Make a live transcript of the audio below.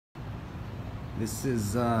This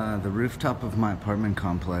is the rooftop of my apartment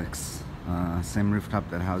complex. Same rooftop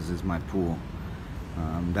that houses my pool.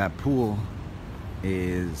 That pool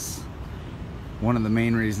is one of the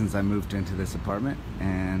main reasons I moved into this apartment,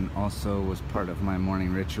 and also was part of my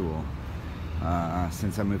morning ritual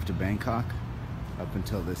since I moved to Bangkok up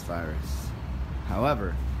until this virus.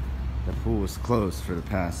 However, the pool was closed for the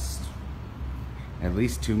past at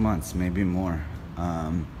least 2 months, maybe more.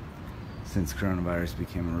 Since coronavirus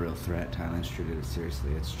became a real threat, Thailand's treated it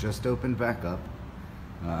seriously. It's just opened back up.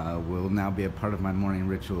 Will now be a part of my morning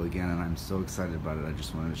ritual again, and I'm so excited about it. I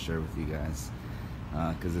just wanted to share with you guys,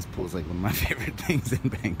 because this pool is like one of my favorite things in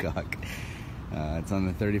Bangkok. It's on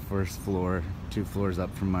the 31st floor, 2 floors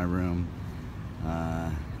up from my room,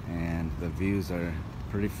 and the views are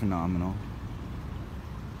pretty phenomenal.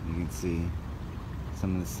 You can see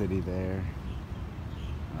some of the city there.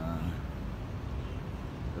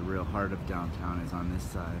 The real heart of downtown is on this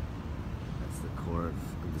side. That's the core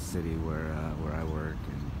of the city where I work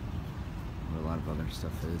and where a lot of other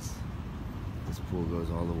stuff is. This pool goes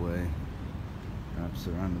all the way, wraps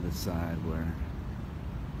around to this side where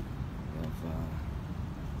you have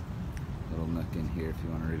a little nook in here if you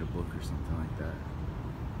want to read a book or something like that.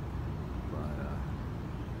 But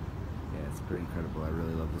yeah, it's pretty incredible. I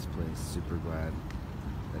really love this place. Super glad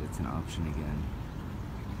that it's an option again.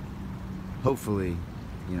 Hopefully,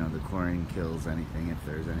 you know, the chlorine kills anything if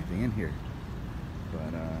there's anything in here.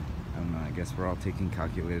 But I don't know, I guess we're all taking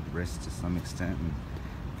calculated risks to some extent and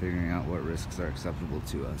figuring out what risks are acceptable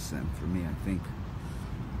to us. And for me, I think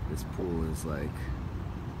this pool is like,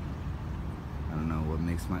 I don't know, what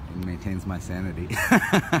maintains my sanity.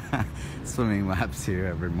 Swimming laps here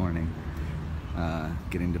every morning.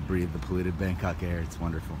 Getting to breathe the polluted Bangkok air, it's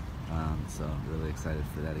wonderful. So really excited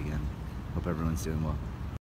for that again. Hope everyone's doing well.